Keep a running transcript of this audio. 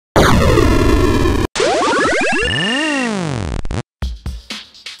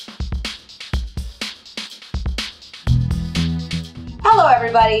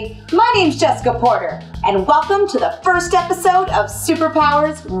everybody, my name's Jessica Porter, and welcome to the first episode of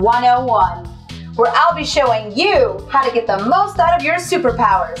Superpowers 101, where I'll be showing you how to get the most out of your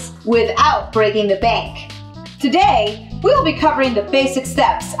superpowers without breaking the bank. Today, we'll be covering the basic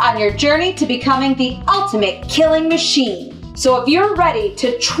steps on your journey to becoming the ultimate killing machine. So if you're ready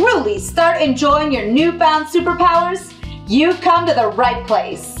to truly start enjoying your newfound superpowers, you've come to the right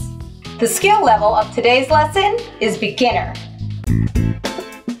place. The skill level of today's lesson is beginner.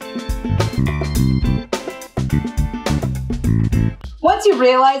 Once you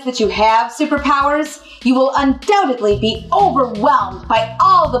realize that you have superpowers, you will undoubtedly be overwhelmed by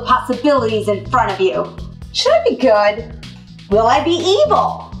all the possibilities in front of you. Should I be good? Will I be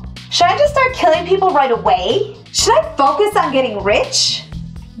evil? Should I just start killing people right away? Should I focus on getting rich?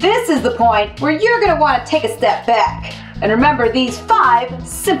 This is the point where you're going to want to take a step back and remember these 5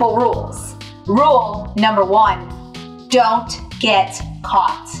 simple rules. Rule number 1, don't get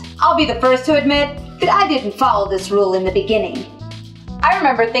caught. I'll be the first to admit that I didn't follow this rule in the beginning. I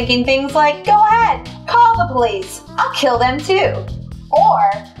remember thinking things like, go ahead, call the police, I'll kill them too. Or,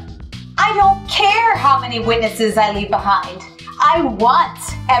 I don't care how many witnesses I leave behind. I want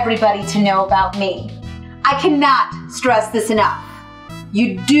everybody to know about me. I cannot stress this enough.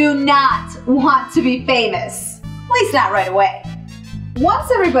 You do not want to be famous, at least not right away.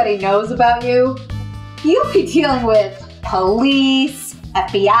 Once everybody knows about you, you'll be dealing with police,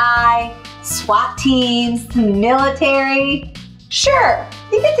 FBI, SWAT teams, military. Sure,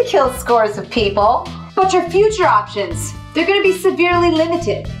 you get to kill scores of people, but your future options, they're going to be severely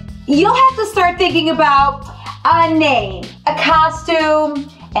limited. You'll have to start thinking about a name, a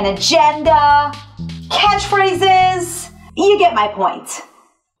costume, an agenda, catchphrases. You get my point.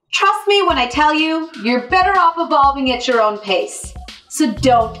 Trust me when I tell you, you're better off evolving at your own pace. So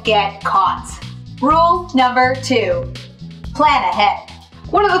don't get caught. Rule number 2, plan ahead.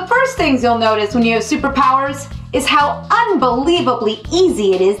 One of the first things you'll notice when you have superpowers is how unbelievably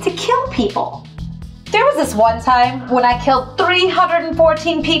easy it is to kill people. There was this one time when I killed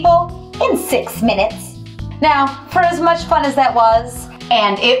 314 people in 6 minutes. Now, for as much fun as that was,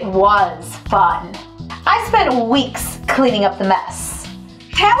 and it was fun, I spent weeks cleaning up the mess.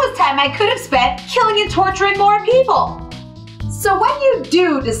 That was time I could have spent killing and torturing more people. So when you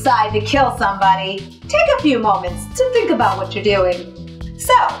do decide to kill somebody, take a few moments to think about what you're doing.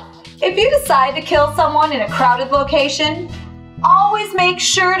 So, if you decide to kill someone in a crowded location, always make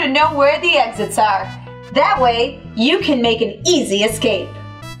sure to know where the exits are. That way, you can make an easy escape.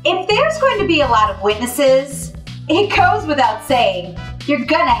 If there's going to be a lot of witnesses, it goes without saying, you're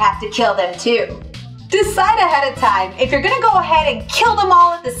gonna have to kill them too. Decide ahead of time if you're gonna go ahead and kill them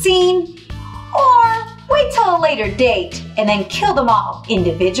all at the scene, or wait till a later date and then kill them all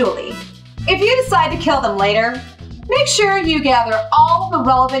individually. If you decide to kill them later, make sure you gather all the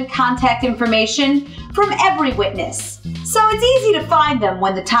relevant contact information from every witness, so it's easy to find them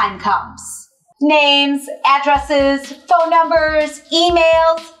when the time comes. Names, addresses, phone numbers,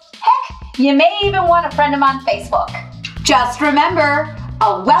 emails, heck, you may even want to friend them on Facebook. Just remember,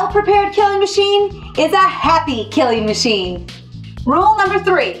 a well-prepared killing machine is a happy killing machine. Rule number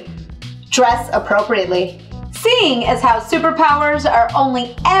 3, dress appropriately. Seeing as how superpowers are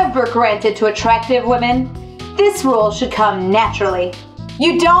only ever granted to attractive women, this rule should come naturally.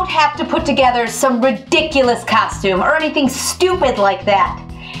 You don't have to put together some ridiculous costume or anything stupid like that.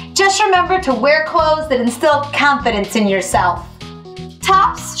 Just remember to wear clothes that instill confidence in yourself.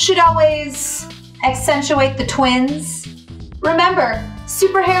 Tops should always accentuate the twins. Remember,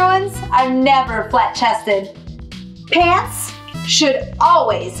 superheroines are never flat-chested. Pants should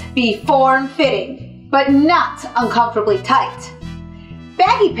always be form-fitting, but not uncomfortably tight.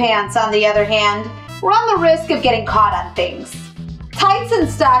 Baggy pants, on the other hand, run the risk of getting caught on things. Tights and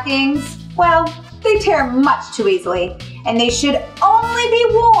stockings, well, they tear much too easily, and they should only be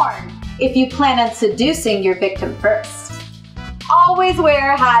worn if you plan on seducing your victim first. Always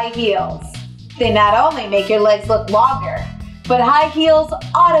wear high heels. They not only make your legs look longer, but high heels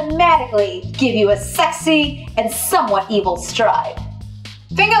automatically give you a sexy and somewhat evil stride.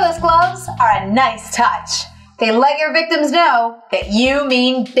 Fingerless gloves are a nice touch. They let your victims know that you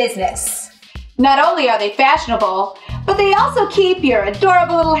mean business. Not only are they fashionable, but they also keep your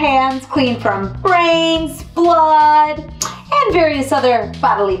adorable little hands clean from brains, blood, and various other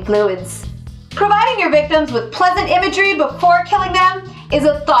bodily fluids. Providing your victims with pleasant imagery before killing them is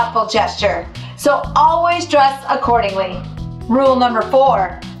a thoughtful gesture, so always dress accordingly. Rule number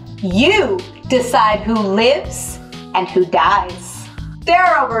 4, you decide who lives and who dies. There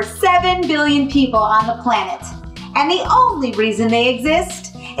are over 7 billion people on the planet, and the only reason they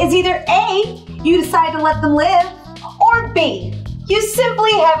exist is either A, you decide to let them live, or B, You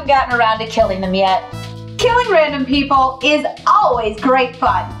simply haven't gotten around to killing them yet. Killing random people is always great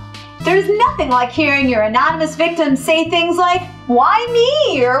fun. There's nothing like hearing your anonymous victims say things like, "Why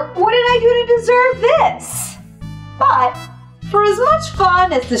me?" or "What did I do to deserve this?" But for as much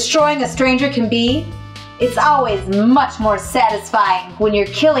fun as destroying a stranger can be, it's always much more satisfying when you're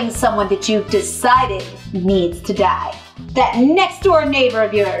killing someone that you've decided needs to die. That next door neighbor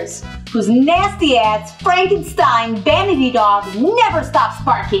of yours, whose nasty ass Frankenstein vanity dog never stops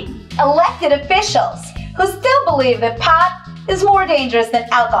barking. Elected officials who still believe that pot is more dangerous than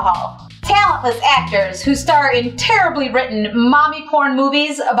alcohol. Talentless actors who star in terribly written mommy porn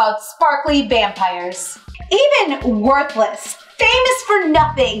movies about sparkly vampires. Even worthless, famous for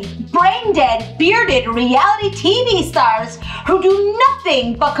nothing, brain-dead, bearded reality TV stars who do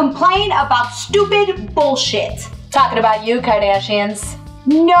nothing but complain about stupid bullshit. Talking about you, Kardashians.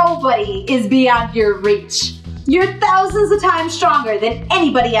 Nobody is beyond your reach. You're thousands of times stronger than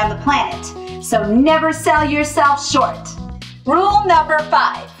anybody on the planet, so never sell yourself short. Rule number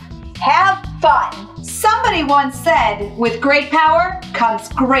 5, have fun. Somebody once said, with great power comes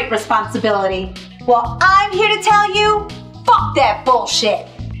great responsibility. Well, I'm here to tell you, fuck that bullshit.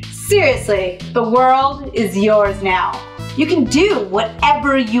 Seriously, the world is yours now. You can do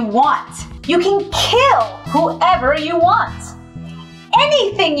whatever you want. You can kill whoever you want.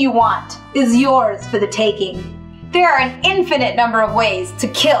 Anything you want is yours for the taking. There are an infinite number of ways to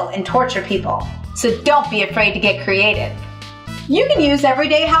kill and torture people, so don't be afraid to get creative. You can use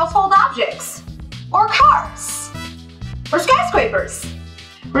everyday household objects, or cars, or skyscrapers.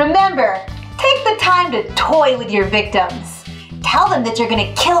 Remember, take the time to toy with your victims. Tell them that you're going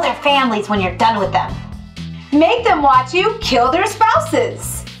to kill their families when you're done with them. Make them watch you kill their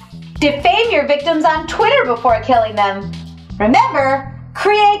spouses. Defame your victims on Twitter before killing them. Remember,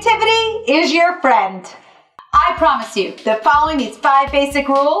 creativity is your friend. I promise you that following these 5 basic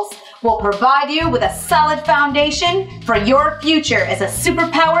rules will provide you with a solid foundation for your future as a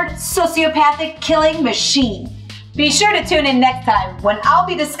superpowered sociopathic killing machine. Be sure to tune in next time when I'll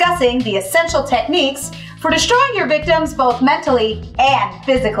be discussing the essential techniques for destroying your victims both mentally and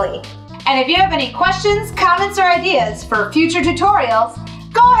physically. And if you have any questions, comments, or ideas for future tutorials,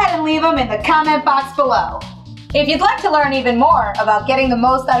 go ahead and leave them in the comment box below. If you'd like to learn even more about getting the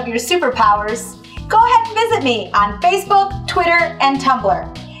most out of your superpowers, go ahead and visit me on Facebook, Twitter, and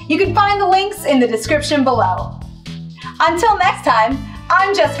Tumblr. You can find the links in the description below. Until next time,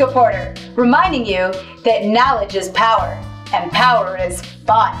 I'm Jessica Porter, reminding you that knowledge is power, and power is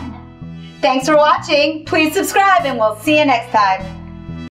fun. Thanks for watching. Please subscribe, and we'll see you next time.